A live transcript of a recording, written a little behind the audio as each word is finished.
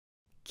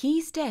Key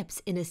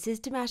steps in a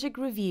systematic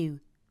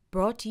review,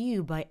 brought to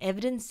you by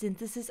Evidence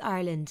Synthesis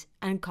Ireland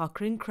and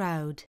Cochrane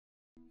Crowd.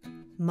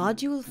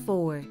 Module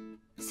 4.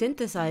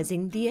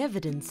 Synthesizing the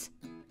evidence.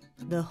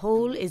 The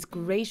whole is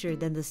greater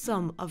than the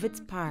sum of its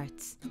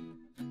parts.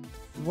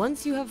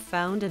 Once you have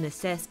found and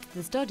assessed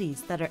the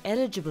studies that are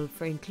eligible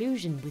for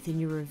inclusion within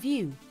your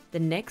review, the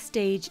next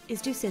stage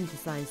is to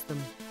synthesize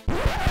them.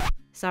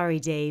 Sorry,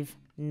 Dave,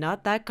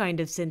 not that kind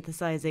of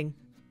synthesizing.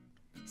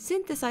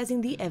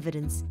 Synthesizing the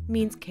evidence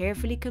means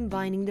carefully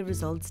combining the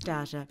results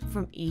data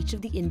from each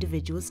of the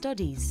individual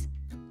studies.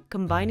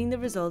 Combining the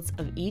results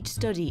of each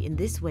study in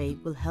this way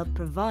will help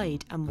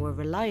provide a more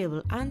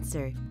reliable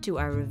answer to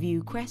our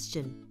review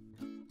question.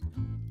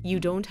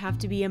 You don't have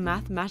to be a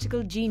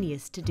mathematical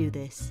genius to do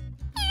this.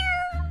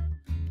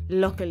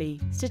 Luckily,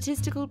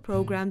 statistical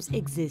programs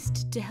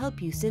exist to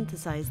help you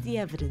synthesize the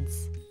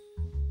evidence.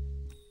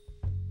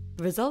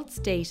 Results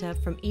data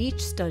from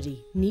each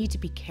study need to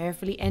be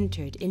carefully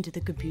entered into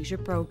the computer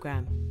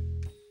program.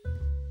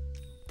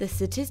 The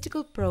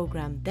statistical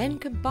program then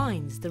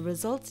combines the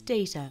results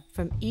data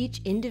from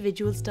each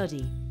individual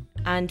study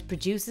and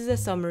produces a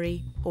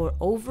summary or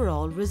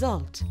overall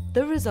result.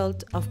 The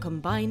result of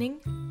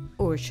combining,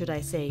 or should I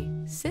say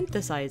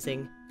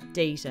synthesizing,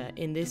 data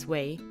in this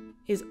way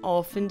is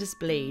often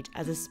displayed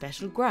as a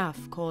special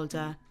graph called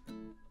a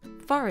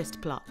forest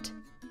plot.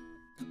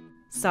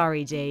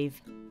 Sorry, Dave,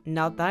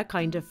 not that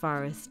kind of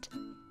forest.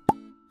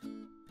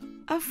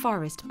 A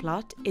forest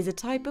plot is a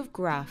type of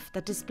graph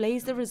that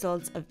displays the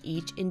results of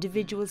each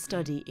individual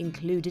study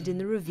included in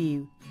the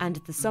review and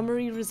the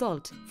summary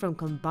result from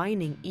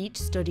combining each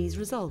study's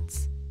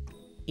results.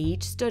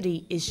 Each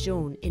study is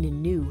shown in a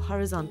new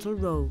horizontal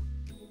row.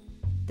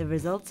 The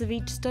results of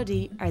each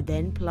study are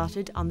then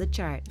plotted on the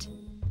chart.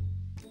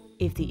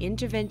 If the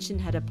intervention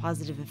had a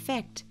positive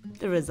effect,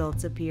 the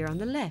results appear on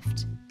the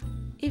left.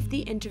 If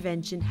the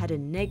intervention had a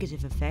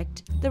negative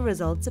effect, the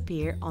results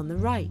appear on the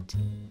right.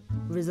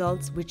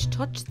 Results which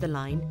touch the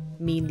line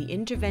mean the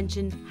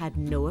intervention had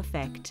no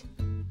effect.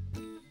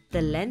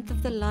 The length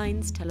of the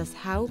lines tell us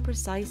how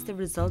precise the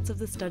results of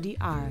the study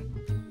are.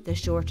 The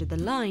shorter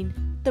the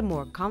line, the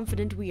more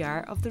confident we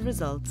are of the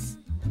results.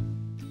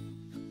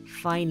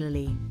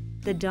 Finally,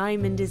 the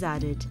diamond is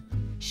added,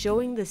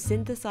 showing the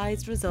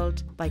synthesized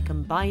result by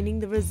combining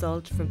the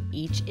result from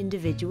each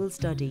individual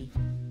study.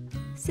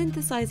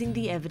 Synthesizing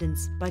the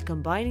evidence by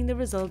combining the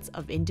results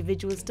of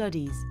individual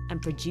studies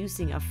and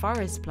producing a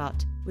forest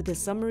plot with a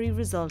summary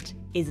result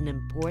is an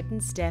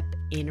important step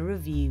in a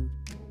review.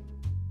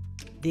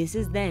 This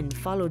is then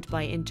followed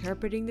by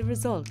interpreting the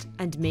result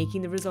and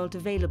making the result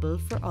available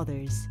for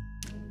others.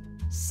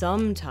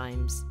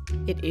 Sometimes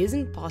it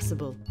isn't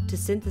possible to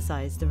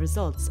synthesize the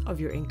results of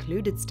your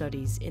included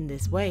studies in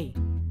this way.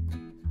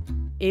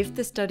 If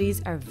the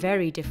studies are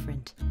very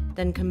different,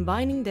 then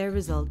combining their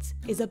results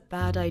is a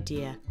bad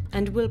idea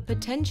and will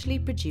potentially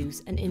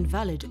produce an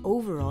invalid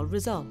overall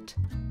result.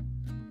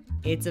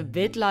 It's a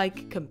bit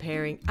like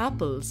comparing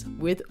apples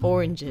with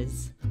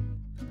oranges.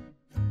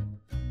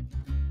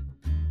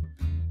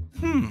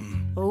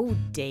 Oh,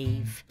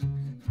 Dave.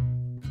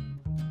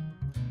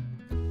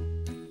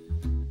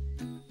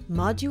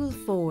 Module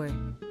 4.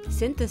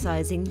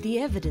 Synthesizing the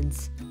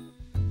evidence.